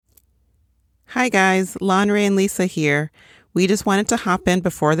Hi guys, Lonray and Lisa here. We just wanted to hop in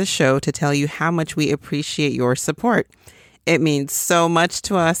before the show to tell you how much we appreciate your support. It means so much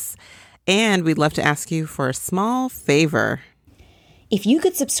to us, and we'd love to ask you for a small favor. If you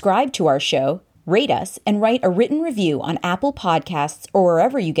could subscribe to our show, rate us, and write a written review on Apple Podcasts or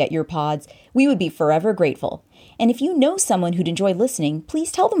wherever you get your pods, we would be forever grateful. And if you know someone who'd enjoy listening,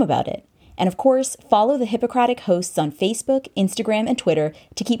 please tell them about it. And of course, follow the Hippocratic hosts on Facebook, Instagram, and Twitter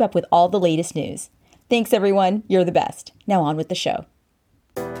to keep up with all the latest news. Thanks, everyone. You're the best. Now on with the show.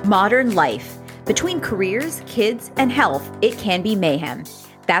 Modern life. Between careers, kids, and health, it can be mayhem.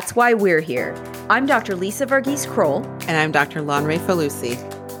 That's why we're here. I'm Dr. Lisa Varghese-Kroll. And I'm Dr. Lonray Falusi.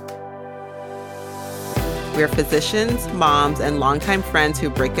 We're physicians, moms, and longtime friends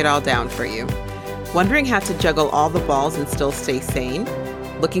who break it all down for you. Wondering how to juggle all the balls and still stay sane?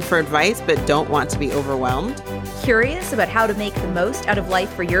 Looking for advice but don't want to be overwhelmed? Curious about how to make the most out of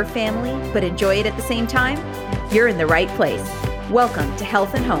life for your family but enjoy it at the same time? You're in the right place. Welcome to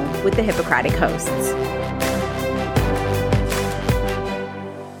Health and Home with the Hippocratic hosts.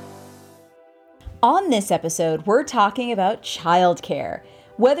 On this episode, we're talking about childcare.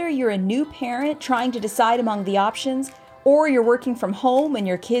 Whether you're a new parent trying to decide among the options, or you're working from home and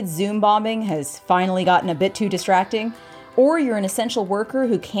your kid's Zoom bombing has finally gotten a bit too distracting, or you're an essential worker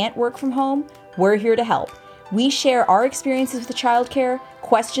who can't work from home, we're here to help. We share our experiences with childcare,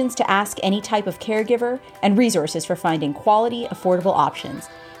 questions to ask any type of caregiver, and resources for finding quality, affordable options,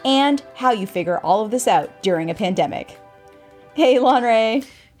 and how you figure all of this out during a pandemic. Hey, Lonray.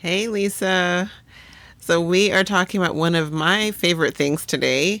 Hey, Lisa. So we are talking about one of my favorite things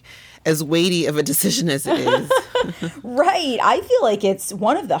today, as weighty of a decision as it is. Right. I feel like it's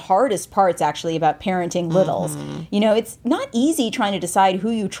one of the hardest parts, actually, about parenting littles. Mm-hmm. You know, it's not easy trying to decide who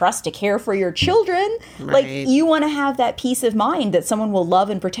you trust to care for your children. Right. Like, you want to have that peace of mind that someone will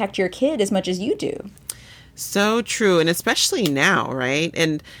love and protect your kid as much as you do. So true. And especially now, right?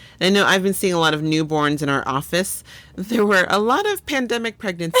 And I know I've been seeing a lot of newborns in our office. There were a lot of pandemic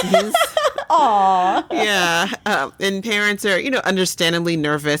pregnancies. Aww. Yeah. And parents are, understandably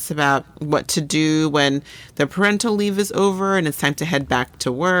nervous about what to do when their parental leave is over and it's time to head back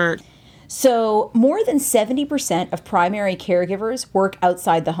to work. So more than 70% of primary caregivers work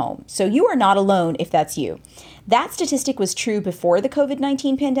outside the home. So you are not alone if that's you. That statistic was true before the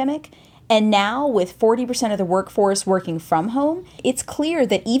COVID-19 pandemic. And now, with 40% of the workforce working from home, it's clear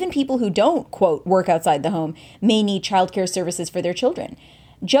that even people who don't, quote, work outside the home may need childcare services for their children.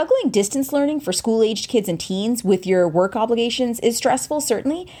 Juggling distance learning for school-aged kids and teens with your work obligations is stressful,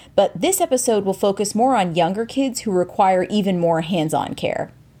 certainly, but this episode will focus more on younger kids who require even more hands-on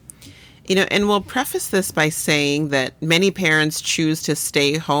care. And we'll preface this by saying that many parents choose to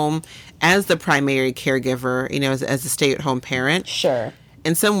stay home as the primary caregiver, as a stay-at-home parent. Sure.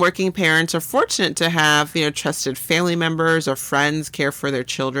 And some working parents are fortunate to have, trusted family members or friends care for their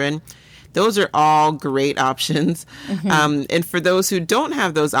children. Those are all great options. Mm-hmm. And for those who don't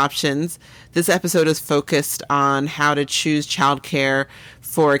have those options, this episode is focused on how to choose childcare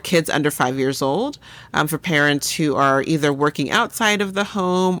for kids under 5 years old, for parents who are either working outside of the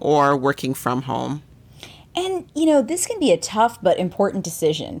home or working from home. And, this can be a tough but important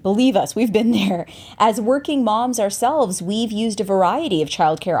decision. Believe us, we've been there. As working moms ourselves, we've used a variety of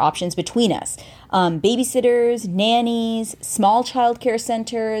childcare options between us. Babysitters, nannies, small childcare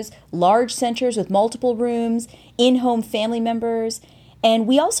centers, large centers with multiple rooms, in-home family members. And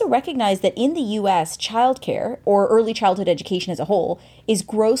we also recognize that in the U.S., childcare, or early childhood education as a whole, is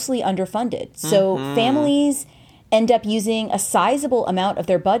grossly underfunded. So families end up using a sizable amount of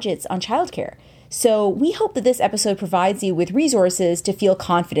their budgets on childcare. So we hope that this episode provides you with resources to feel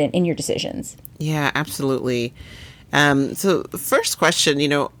confident in your decisions. Yeah, absolutely. So the first question,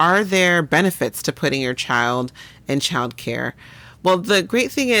 are there benefits to putting your child in childcare? Well, the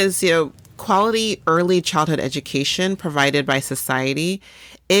great thing is, quality early childhood education provided by society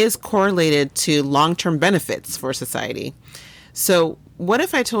is correlated to long-term benefits for society. So what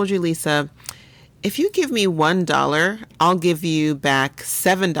if I told you, Lisa, if you give me $1, I'll give you back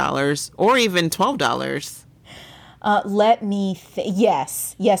 $7 or even $12.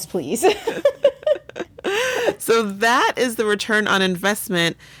 Yes, please. So that is the return on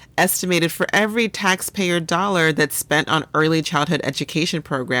investment estimated for every taxpayer dollar that's spent on early childhood education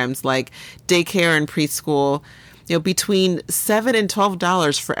programs like daycare and preschool. Between $7 and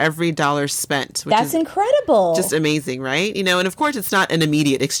 $12 for every dollar spent. That's incredible. Just amazing, right? And of course, it's not an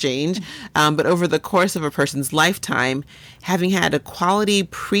immediate exchange, but over the course of a person's lifetime, having had a quality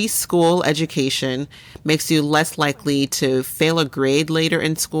preschool education makes you less likely to fail a grade later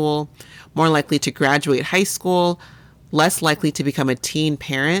in school, more likely to graduate high school, less likely to become a teen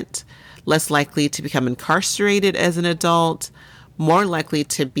parent, less likely to become incarcerated as an adult, more likely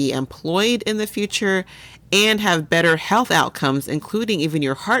to be employed in the future, and have better health outcomes, including even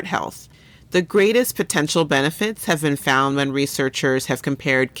your heart health. The greatest potential benefits have been found when researchers have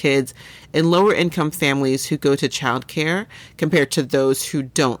compared kids in lower income families who go to childcare compared to those who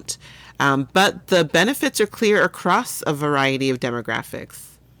don't. But the benefits are clear across a variety of demographics.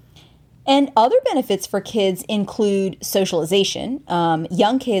 And other benefits for kids include socialization.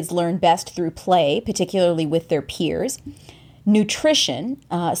 Young kids learn best through play, particularly with their peers. Nutrition.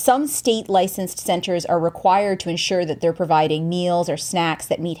 Some state licensed centers are required to ensure that they're providing meals or snacks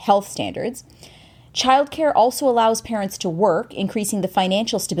that meet health standards. Childcare also allows parents to work, increasing the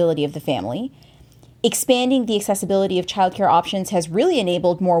financial stability of the family. Expanding the accessibility of childcare options has really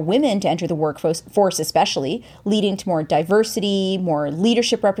enabled more women to enter the workforce, especially, leading to more diversity, more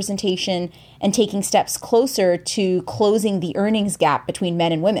leadership representation, and taking steps closer to closing the earnings gap between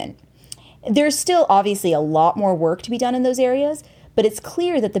men and women. There's still obviously a lot more work to be done in those areas, but it's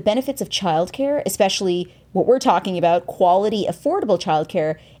clear that the benefits of childcare, especially what we're talking about, quality, affordable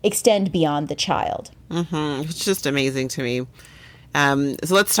childcare, extend beyond the child. It's just amazing to me. So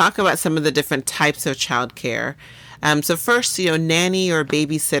let's talk about some of the different types of childcare. So first, nanny or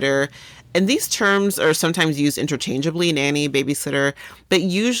babysitter. And these terms are sometimes used interchangeably, nanny, babysitter, but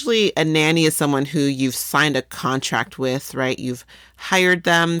usually a nanny is someone who you've signed a contract with, right? You've hired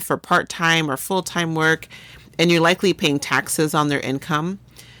them for part-time or full-time work, and you're likely paying taxes on their income,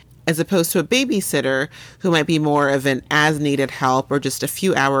 as opposed to a babysitter who might be more of an as-needed help or just a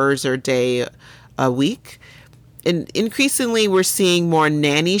few hours or day a week. And increasingly, we're seeing more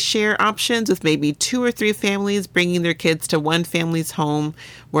nanny share options with maybe 2 or 3 families bringing their kids to one family's home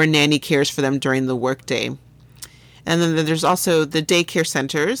where nanny cares for them during the workday. And then there's also the daycare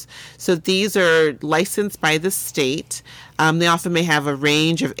centers. So these are licensed by the state. They often may have a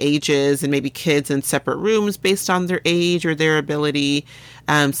range of ages and maybe kids in separate rooms based on their age or their ability.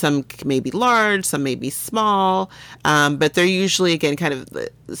 Some may be large, some may be small, but they're usually, again, kind of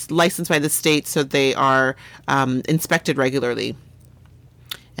licensed by the state, so they are inspected regularly.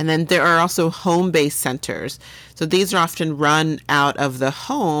 And then there are also home-based centers. So these are often run out of the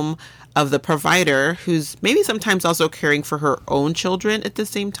home of the provider, who's maybe sometimes also caring for her own children at the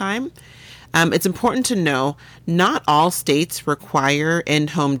same time. It's important to know not all states require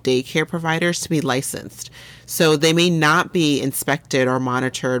in-home daycare providers to be licensed, so they may not be inspected or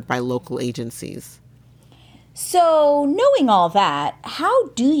monitored by local agencies. So, knowing all that, how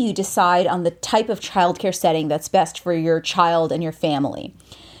do you decide on the type of childcare setting that's best for your child and your family?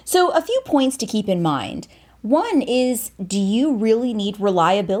 So, a few points to keep in mind. One is, do you really need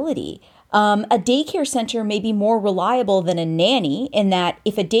reliability? A daycare center may be more reliable than a nanny in that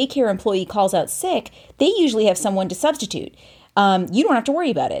if a daycare employee calls out sick, they usually have someone to substitute. You don't have to worry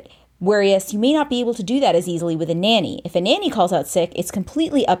about it. Whereas you may not be able to do that as easily with a nanny. If a nanny calls out sick, it's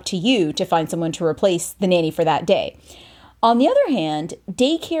completely up to you to find someone to replace the nanny for that day. On the other hand,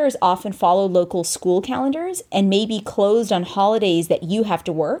 daycares often follow local school calendars and may be closed on holidays that you have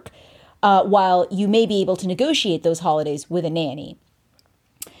to work, while you may be able to negotiate those holidays with a nanny.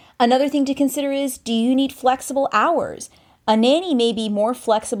 Another thing to consider is, do you need flexible hours? A nanny may be more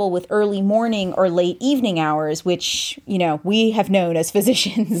flexible with early morning or late evening hours, which, we have known as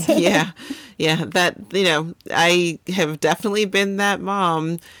physicians. Yeah, that, I have definitely been that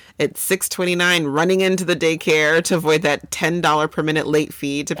mom at 6:29 running into the daycare to avoid that $10 per minute late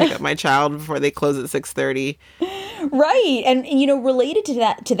fee to pick up my child before they close at 6:30. Right. And related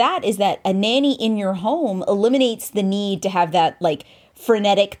to that is that a nanny in your home eliminates the need to have that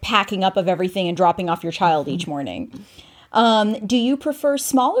frenetic packing up of everything and dropping off your child each morning. Do you prefer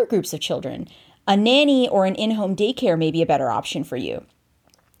smaller groups of children? A nanny or an in-home daycare may be a better option for you.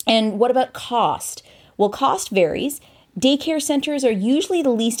 And what about cost? Well, cost varies. Daycare centers are usually the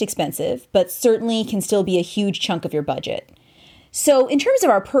least expensive, but certainly can still be a huge chunk of your budget. So in terms of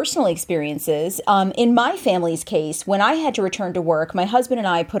our personal experiences, in my family's case, when I had to return to work, my husband and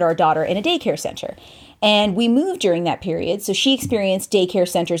I put our daughter in a daycare center. And we moved during that period, so she experienced daycare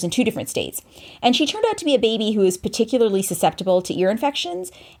centers in 2 different states. And she turned out to be a baby who is particularly susceptible to ear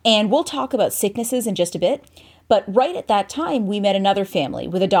infections, and we'll talk about sicknesses in just a bit. But right at that time, we met another family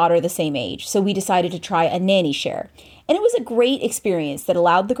with a daughter the same age, so we decided to try a nanny share. And it was a great experience that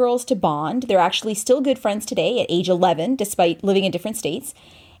allowed the girls to bond. They're actually still good friends today at age 11, despite living in different states.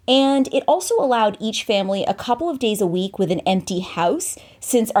 And it also allowed each family a couple of days a week with an empty house,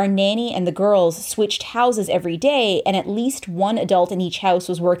 since our nanny and the girls switched houses every day, and at least one adult in each house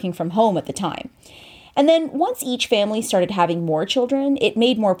was working from home at the time. And then once each family started having more children, it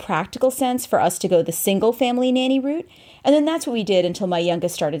made more practical sense for us to go the single family nanny route. And then that's what we did until my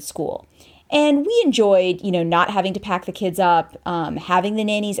youngest started school. And we enjoyed, not having to pack the kids up, having the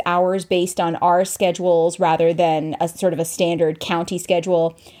nanny's hours based on our schedules rather than a sort of a standard county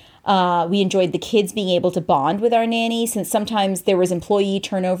schedule. We enjoyed the kids being able to bond with our nanny since sometimes there was employee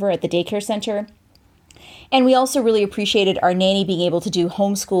turnover at the daycare center. And we also really appreciated our nanny being able to do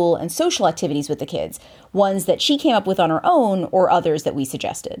homeschool and social activities with the kids, ones that she came up with on her own or others that we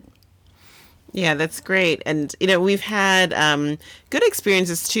suggested. Yeah, that's great. And, we've had good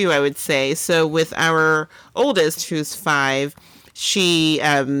experiences too, I would say. So with our oldest, who's 5, she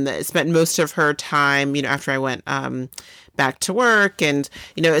spent most of her time, after I went back to work. And,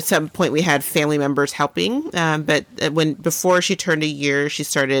 at some point we had family members helping. But before she turned a year, she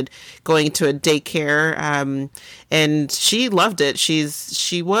started going to a daycare and she loved it.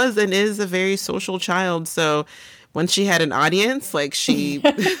 She was and is a very social child. So once she had an audience, she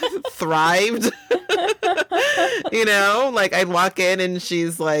thrived. I'd walk in and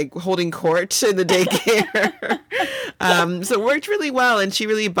she's holding court in the daycare. So it worked really well, and she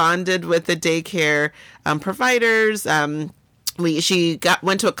really bonded with the daycare providers. She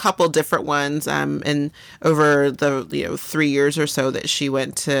went to a couple different ones, and over the 3 years or so that she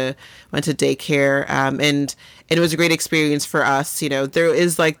went to daycare, and it was a great experience for us. There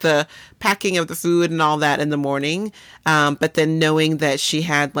is the packing of the food and all that in the morning, but then knowing that she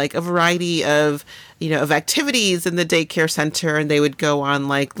had a variety of of activities in the daycare center, and they would go on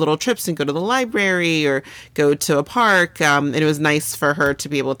little trips and go to the library or go to a park. And it was nice for her to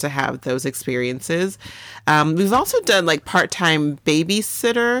be able to have those experiences. We've also done part-time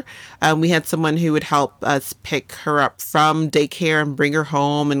babysitter. We had someone who would help us pick her up from daycare and bring her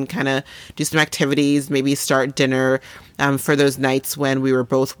home and kind of do some activities, maybe start dinner for those nights when we were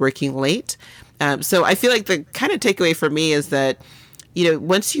both working late. So I feel the kind of takeaway for me is that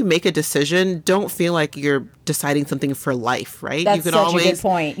once you make a decision, don't feel like you're deciding something for life, right? That's you can such always, a good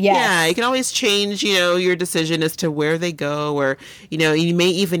point. Yes. Yeah, you can always change, your decision as to where they go, or, you may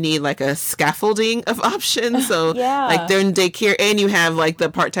even need a scaffolding of options. So Yeah. they're in daycare and you have the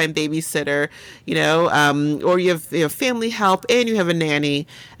part-time babysitter, or you have family help and you have a nanny.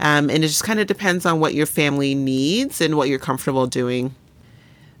 And it just kind of depends on what your family needs and what you're comfortable doing.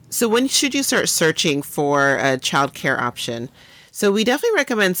 So when should you start searching for a childcare option? So we definitely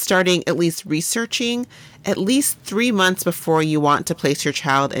recommend starting at least researching at least 3 months before you want to place your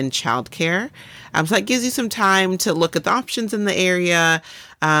child in childcare. So that gives you some time to look at the options in the area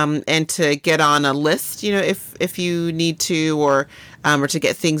and to get on a list, if you need to, or to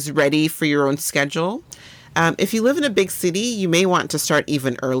get things ready for your own schedule. If you live in a big city, you may want to start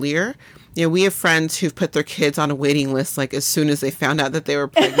even earlier. We have friends who've put their kids on a waiting list as soon as they found out that they were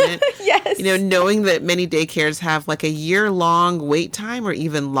pregnant. Yes. Knowing that many daycares have a year-long wait time or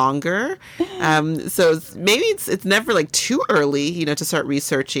even longer. So maybe it's never too early, to start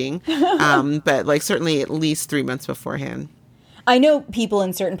researching. But certainly at least 3 months beforehand. I know people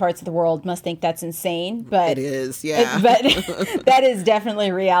in certain parts of the world must think that's insane, but it is, yeah. But that is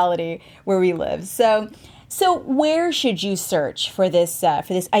definitely reality where we live. So where should you search for this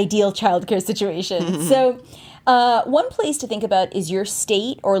ideal childcare situation? Mm-hmm. So one place to think about is your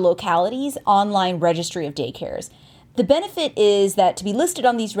state or locality's online registry of daycares. The benefit is that to be listed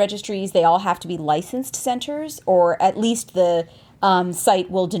on these registries, they all have to be licensed centers, or at least the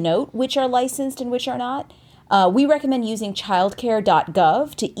site will denote which are licensed and which are not. We recommend using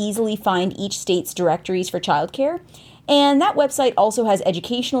childcare.gov to easily find each state's directories for childcare. And that website also has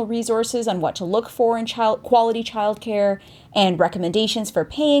educational resources on what to look for in quality childcare and recommendations for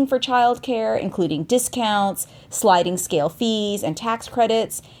paying for childcare, including discounts, sliding scale fees, and tax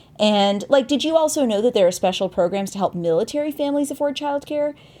credits. And did you also know that there are special programs to help military families afford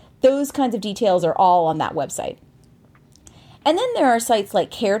childcare? Those kinds of details are all on that website. And then there are sites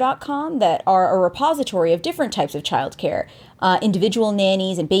like care.com that are a repository of different types of childcare, individual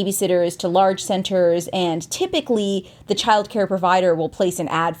nannies and babysitters to large centers, and typically the childcare provider will place an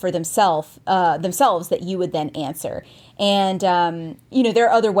ad for themselves that you would then answer. And, there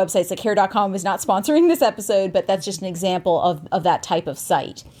are other websites like care.com is not sponsoring this episode, but that's just an example of that type of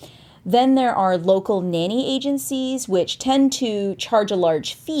site. Then there are local nanny agencies, which tend to charge a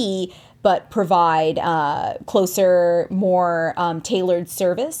large fee but provide closer, more tailored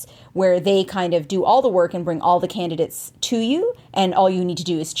service where they kind of do all the work and bring all the candidates to you, and all you need to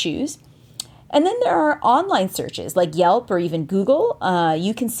do is choose. And then there are online searches like Yelp or even Google.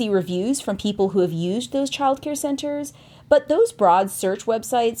 You can see reviews from people who have used those childcare centers, But those broad search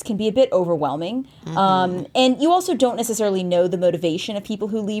websites can be a bit overwhelming. And you also don't necessarily know the motivation of people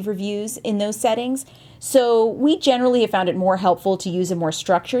who leave reviews in those settings. So we generally have found it more helpful to use a more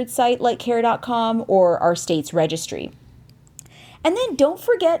structured site like care.com or our state's registry. And then don't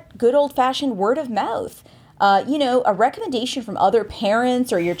forget good old-fashioned word of mouth. A recommendation from other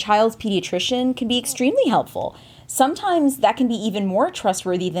parents or your child's pediatrician can be extremely helpful. Sometimes that can be even more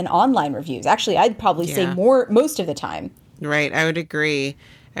trustworthy than online reviews. Actually, I'd probably say most of the time. Right. I would agree.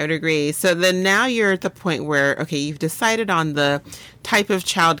 So then now you're at the point where, okay, you've decided on the type of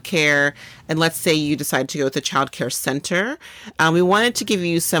childcare, and let's say you decide to go with the childcare center. We wanted to give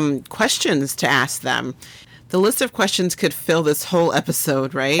you some questions to ask them. The list of questions could fill this whole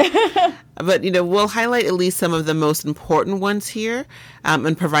episode, right? But, we'll highlight at least some of the most important ones here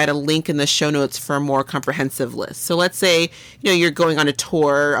and provide a link in the show notes for a more comprehensive list. So let's say, you're going on a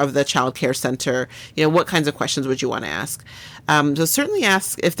tour of the child care center. What kinds of questions would you want to ask? So certainly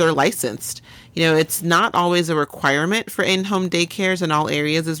ask if they're licensed. It's not always a requirement for in-home daycares in all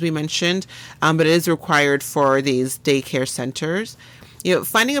areas, as we mentioned, but it is required for these daycare centers.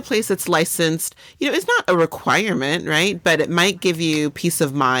 Finding a place that's licensed, is not a requirement, right? But it might give you peace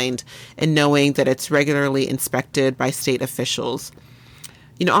of mind in knowing that it's regularly inspected by state officials.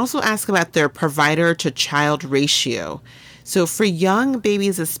 Also ask about their provider to child ratio. So for young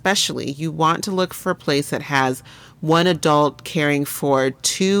babies especially, you want to look for a place that has one adult caring for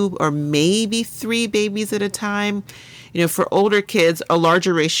 2 or maybe 3 babies at a time. For older kids, a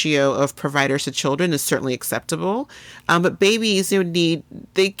larger ratio of providers to children is certainly acceptable. But babies,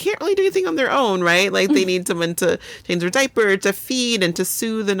 they can't really do anything on their own, right? Like they need someone to change their diaper, to feed, and to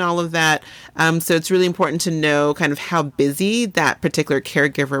soothe and all of that. So it's really important to know kind of how busy that particular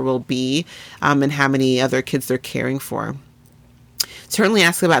caregiver will be and how many other kids they're caring for. Certainly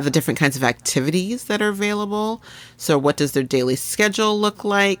ask about the different kinds of activities that are available. So what does their daily schedule look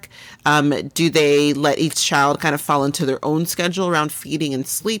like? Do they let each child kind of fall into their own schedule around feeding and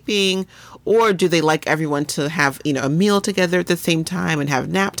sleeping? Or do they like everyone to have, a meal together at the same time and have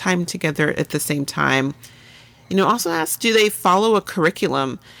nap time together at the same time? Also ask, do they follow a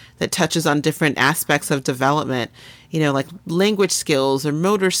curriculum that touches on different aspects of development? Like language skills or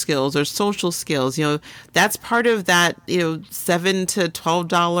motor skills or social skills, that's part of that, $7 to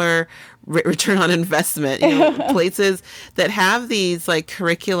 $12 return on investment, places that have these like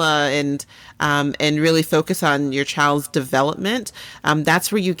curricula and really focus on your child's development.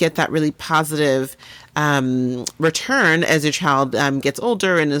 That's where you get that really positive return as your child gets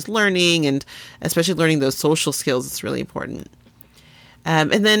older and is learning, and especially learning those social skills. It's really important.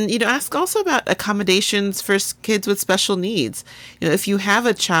 And then, ask also about accommodations for kids with special needs. If you have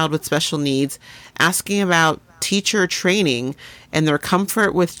a child with special needs, asking about teacher training and their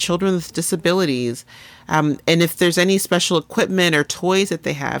comfort with children with disabilities. And if there's any special equipment or toys that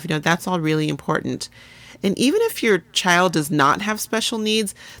they have, that's all really important. And even if your child does not have special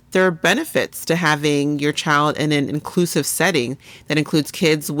needs, there are benefits to having your child in an inclusive setting that includes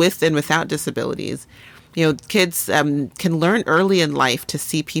kids with and without disabilities. Kids can learn early in life to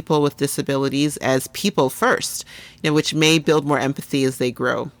see people with disabilities as people first, which may build more empathy as they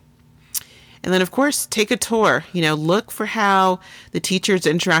grow. And then, of course, take a tour. Look for how the teacher's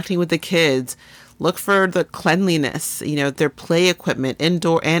interacting with the kids. Look for the cleanliness, their play equipment,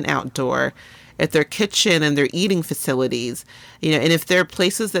 indoor and outdoor, at their kitchen and their eating facilities, and if there are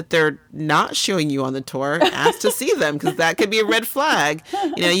places that they're not showing you on the tour, ask to see them, because that could be a red flag.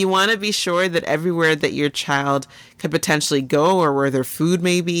 You want to be sure that everywhere that your child could potentially go, or where their food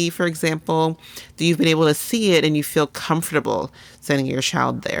may be, for example, that you've been able to see it and you feel comfortable sending your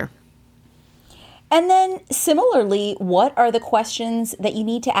child there. And then similarly, what are the questions that you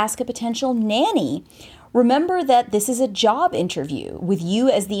need to ask a potential nanny? Remember that this is a job interview with you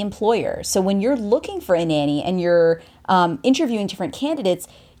as the employer. So when you're looking for a nanny and you're interviewing different candidates,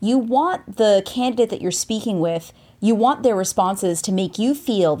 you want the candidate that you're speaking with, you want their responses to make you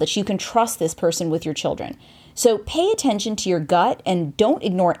feel that you can trust this person with your children. So pay attention to your gut and don't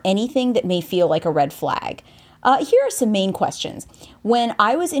ignore anything that may feel like a red flag. Here are some main questions. When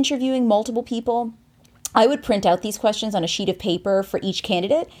I was interviewing multiple people, I would print out these questions on a sheet of paper for each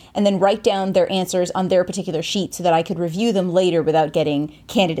candidate and then write down their answers on their particular sheet so that I could review them later without getting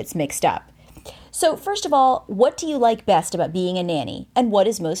candidates mixed up. So first of all, what do you like best about being a nanny, and what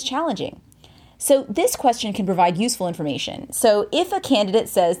is most challenging? So this question can provide useful information. So if a candidate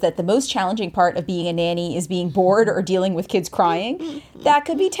says that the most challenging part of being a nanny is being bored or dealing with kids crying, that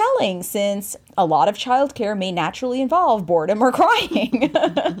could be telling, since a lot of childcare may naturally involve boredom or crying.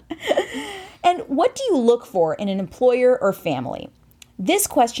 And what do you look for in an employer or family? This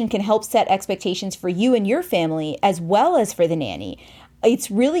question can help set expectations for you and your family as well as for the nanny. It's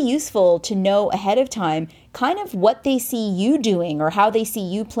really useful to know ahead of time kind of what they see you doing or how they see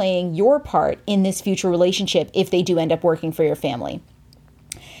you playing your part in this future relationship if they do end up working for your family.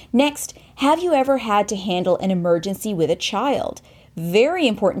 Next, have you ever had to handle an emergency with a child? Very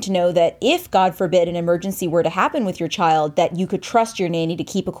important to know that if, God forbid, an emergency were to happen with your child, that you could trust your nanny to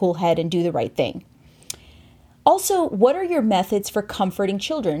keep a cool head and do the right thing. Also, what are your methods for comforting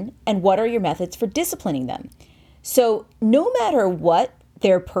children and what are your methods for disciplining them? So no matter what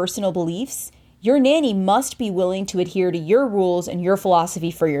their personal beliefs, your nanny must be willing to adhere to your rules and your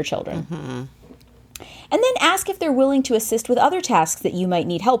philosophy for your children. Mm-hmm. And then ask if they're willing to assist with other tasks that you might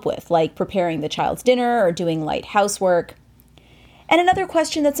need help with, like preparing the child's dinner or doing light housework. And another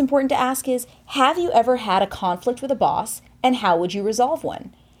question that's important to ask is, have you ever had a conflict with a boss and how would you resolve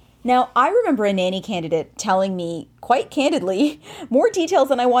one? Now, I remember a nanny candidate telling me, quite candidly, more details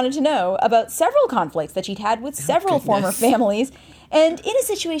than I wanted to know about several conflicts that she'd had with several former families. And in a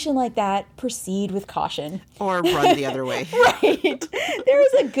situation like that, proceed with caution. Or run the other way. Right. There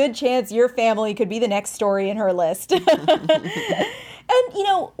is a good chance your family could be the next story in her list. And,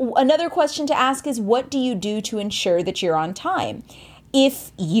 another question to ask is, what do you do to ensure that you're on time?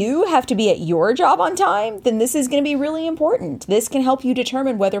 If you have to be at your job on time, then this is going to be really important. This can help you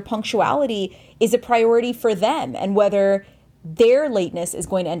determine whether punctuality is a priority for them and whether their lateness is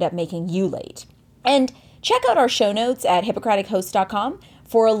going to end up making you late. And check out our show notes at hippocratichosts.com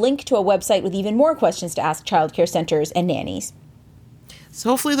for a link to a website with even more questions to ask childcare centers and nannies. So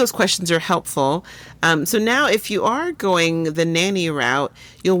hopefully those questions are helpful. So now if you are going the nanny route,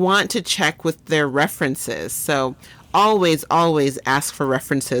 you'll want to check with their references. So always ask for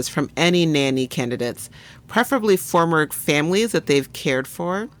references from any nanny candidates, preferably former families that they've cared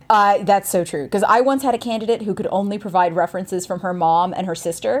for. That's so true, because I once had a candidate who could only provide references from her mom and her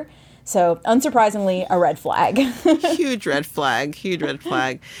sister. So, unsurprisingly, a red flag. Huge red flag.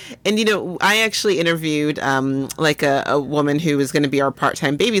 And, I actually interviewed a woman who was going to be our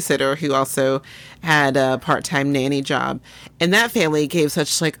part-time babysitter who also had a part-time nanny job. And that family gave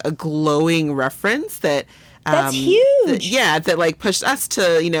such a glowing reference that that's huge. That pushed us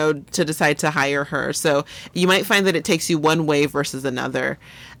to decide to hire her. So you might find that it takes you one way versus another.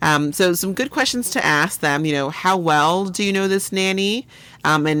 So some good questions to ask them, how well do you know this nanny?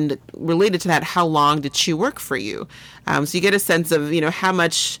 And related to that, how long did she work for you? So you get a sense of, how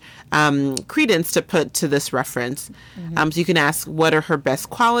much credence to put to this reference. Mm-hmm. So you can ask, what are her best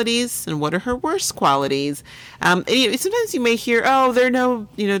qualities and what are her worst qualities? And, sometimes you may hear,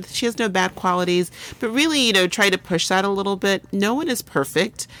 she has no bad qualities, but really, try to push that a little bit. No one is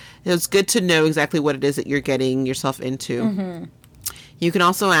perfect. It's good to know exactly what it is that you're getting yourself into. Mm-hmm. You can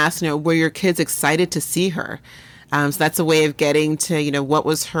also ask, were your kids excited to see her? So that's a way of getting to, what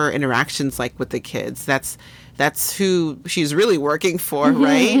was her interactions like with the kids? That's who she's really working for,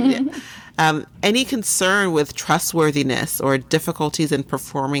 right? Any concern with trustworthiness or difficulties in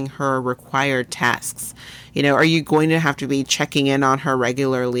performing her required tasks? Are you going to have to be checking in on her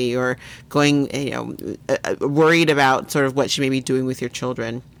regularly or going, worried about sort of what she may be doing with your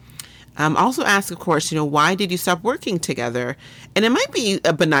children? Also ask, of course, why did you stop working together? And it might be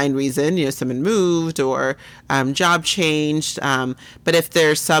a benign reason, someone moved or job changed. But if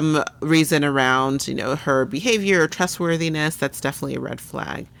there's some reason around, her behavior or trustworthiness, that's definitely a red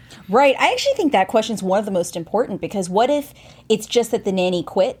flag. Right. I actually think that question is one of the most important, because what if it's just that the nanny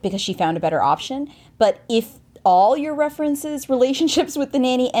quit because she found a better option? But if all your relationships with the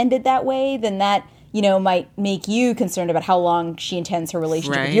nanny ended that way, then that might make you concerned about how long she intends her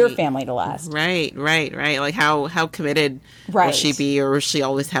relationship with your family to last. Right. Like how committed will she be, or will she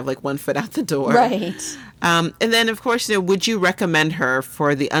always have one foot out the door? Right. And then, of course, would you recommend her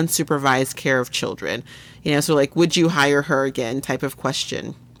for the unsupervised care of children? So would you hire her again type of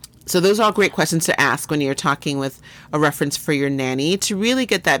question. So those are all great questions to ask when you're talking with a reference for your nanny to really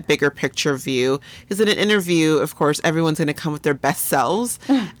get that bigger picture view. Because in an interview, of course, everyone's going to come with their best selves.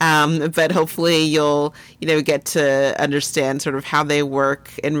 But hopefully you'll, get to understand sort of how they work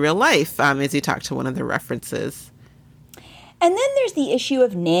in real life as you talk to one of their references. And then there's the issue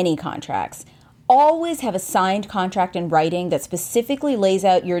of nanny contracts. Always have a signed contract in writing that specifically lays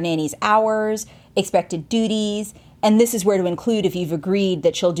out your nanny's hours, expected duties, and this is where to include if you've agreed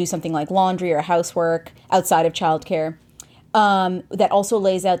that she'll do something like laundry or housework outside of childcare. That also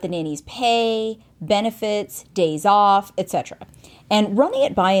lays out the nanny's pay, benefits, days off, etc. And running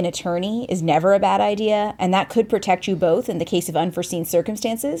it by an attorney is never a bad idea, and that could protect you both in the case of unforeseen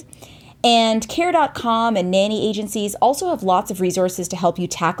circumstances. And Care.com and nanny agencies also have lots of resources to help you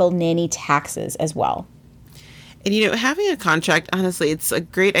tackle nanny taxes as well. And, having a contract, honestly, it's a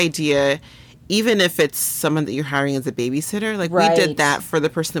great idea, even if it's someone that you're hiring as a babysitter. Like we did that for the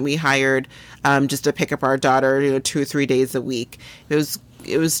person that we hired just to pick up our daughter, 2 or 3 days a week.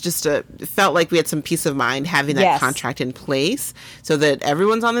 It felt like we had some peace of mind having that contract in place so that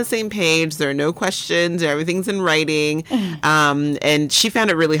everyone's on the same page. There are no questions. Everything's in writing. And she found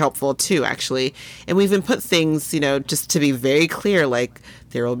it really helpful too, actually. And we even put things, just to be very clear, like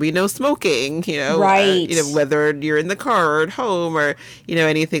there will be no smoking, whether you're in the car or at home or,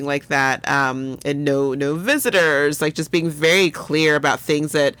 anything like that. And no visitors, like just being very clear about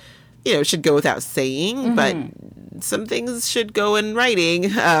things that, should go without saying, but some things should go in writing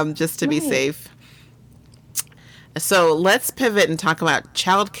just to be safe. So let's pivot and talk about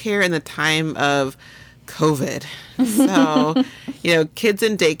childcare in the time of COVID. So, kids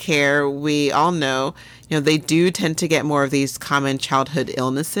in daycare, we all know, they do tend to get more of these common childhood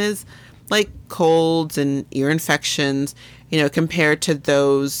illnesses like colds and ear infections, compared to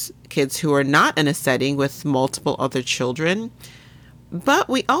those kids who are not in a setting with multiple other children. But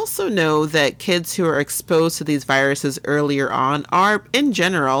we also know that kids who are exposed to these viruses earlier on are, in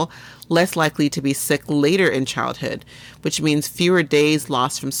general, less likely to be sick later in childhood, which means fewer days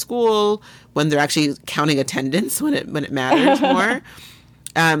lost from school when they're actually counting attendance when it matters more.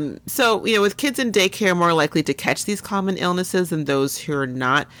 So, with kids in daycare more likely to catch these common illnesses than those who are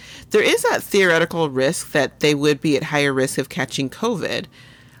not, there is that theoretical risk that they would be at higher risk of catching COVID.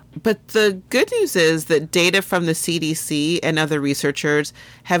 But the good news is that data from the CDC and other researchers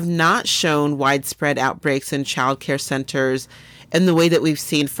have not shown widespread outbreaks in childcare centers in the way that we've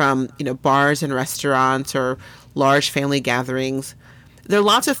seen from, bars and restaurants or large family gatherings. There are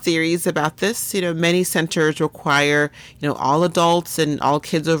lots of theories about this. Many centers require, all adults and all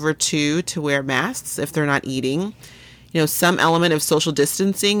kids over 2 to wear masks if they're not eating. Some element of social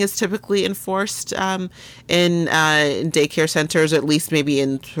distancing is typically enforced in daycare centers, or at least maybe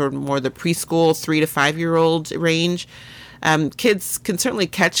in sort of more the preschool 3 to 5-year-old range. Kids can certainly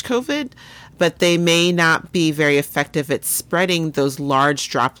catch COVID, but they may not be very effective at spreading those large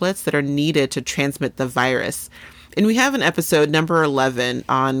droplets that are needed to transmit the virus. And we have an episode, number 11,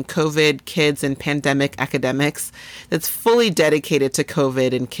 on COVID, kids, and pandemic academics that's fully dedicated to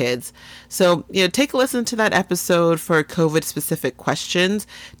COVID and kids. So, take a listen to that episode for COVID-specific questions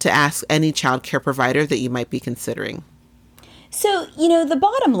to ask any childcare provider that you might be considering. So, the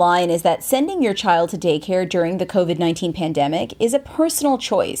bottom line is that sending your child to daycare during the COVID-19 pandemic is a personal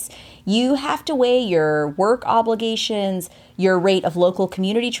choice. You have to weigh your work obligations, your rate of local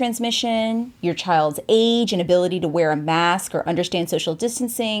community transmission, your child's age and ability to wear a mask or understand social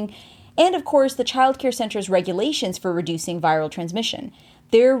distancing, and of course, the childcare center's regulations for reducing viral transmission.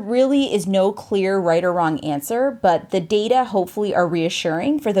 There really is no clear right or wrong answer, but the data hopefully are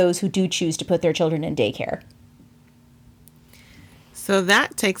reassuring for those who do choose to put their children in daycare. So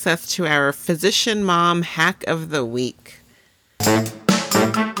that takes us to our physician mom hack of the week.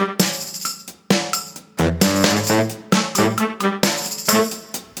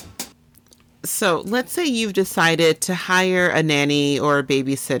 So let's say you've decided to hire a nanny or a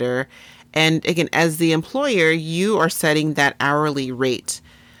babysitter. And again, as the employer, you are setting that hourly rate.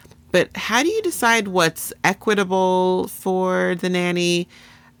 But how do you decide what's equitable for the nanny?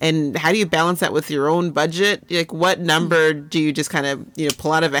 And how do you balance that with your own budget? Like, what number do you just kind of,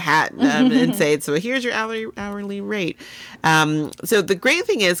 pull out of a hat and say, so here's your hourly rate? So the great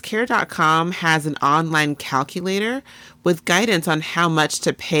thing is Care.com has an online calculator with guidance on how much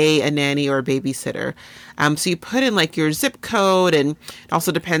to pay a nanny or a babysitter. So you put in like your zip code, and it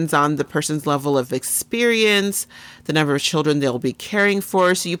also depends on the person's level of experience, the number of children they'll be caring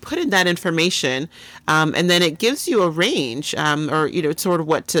for. So you put in that information, and then it gives you a range, or, sort of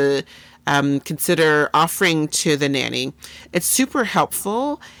what to consider offering to the nanny. It's super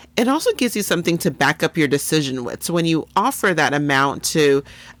helpful. It also gives you something to back up your decision with. So when you offer that amount to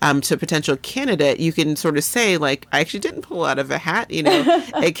a potential candidate, you can sort of say, like, I actually didn't pull out of a hat.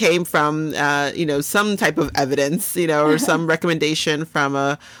 It came from, some type of evidence, or some recommendation from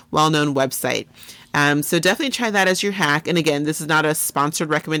a well-known website. So definitely try that as your hack. And again, this is not a sponsored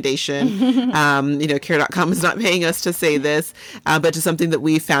recommendation. Care.com is not paying us to say this, but just something that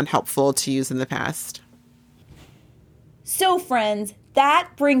we found helpful to use in the past. So friends, that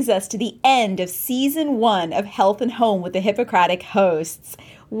brings us to the end of season 1 of Health and Home with the Hippocratic hosts.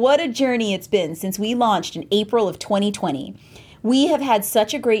 What a journey it's been since we launched in April of 2020. We have had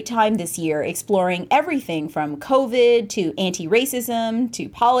such a great time this year exploring everything from COVID to anti-racism to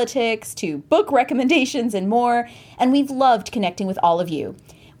politics to book recommendations and more, and we've loved connecting with all of you.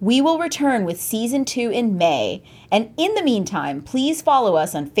 We will return with season 2 in May. And in the meantime, please follow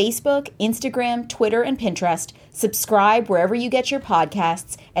us on Facebook, Instagram, Twitter, and Pinterest. Subscribe wherever you get your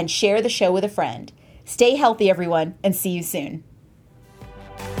podcasts and share the show with a friend. Stay healthy, everyone, and see you soon.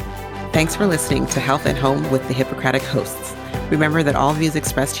 Thanks for listening to Health at Home with the Hippocratic hosts. Remember that all views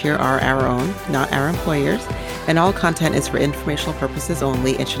expressed here are our own, not our employers, and all content is for informational purposes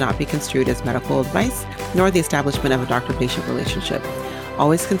only and should not be construed as medical advice, nor the establishment of a doctor-patient relationship.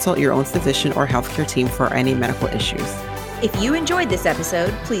 Always consult your own physician or healthcare team for any medical issues. If you enjoyed this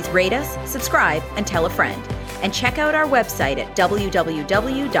episode, please rate us, subscribe, and tell a friend. And check out our website at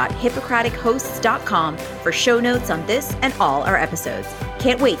www.hippocratichosts.com for show notes on this and all our episodes.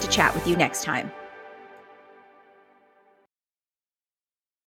 Can't wait to chat with you next time.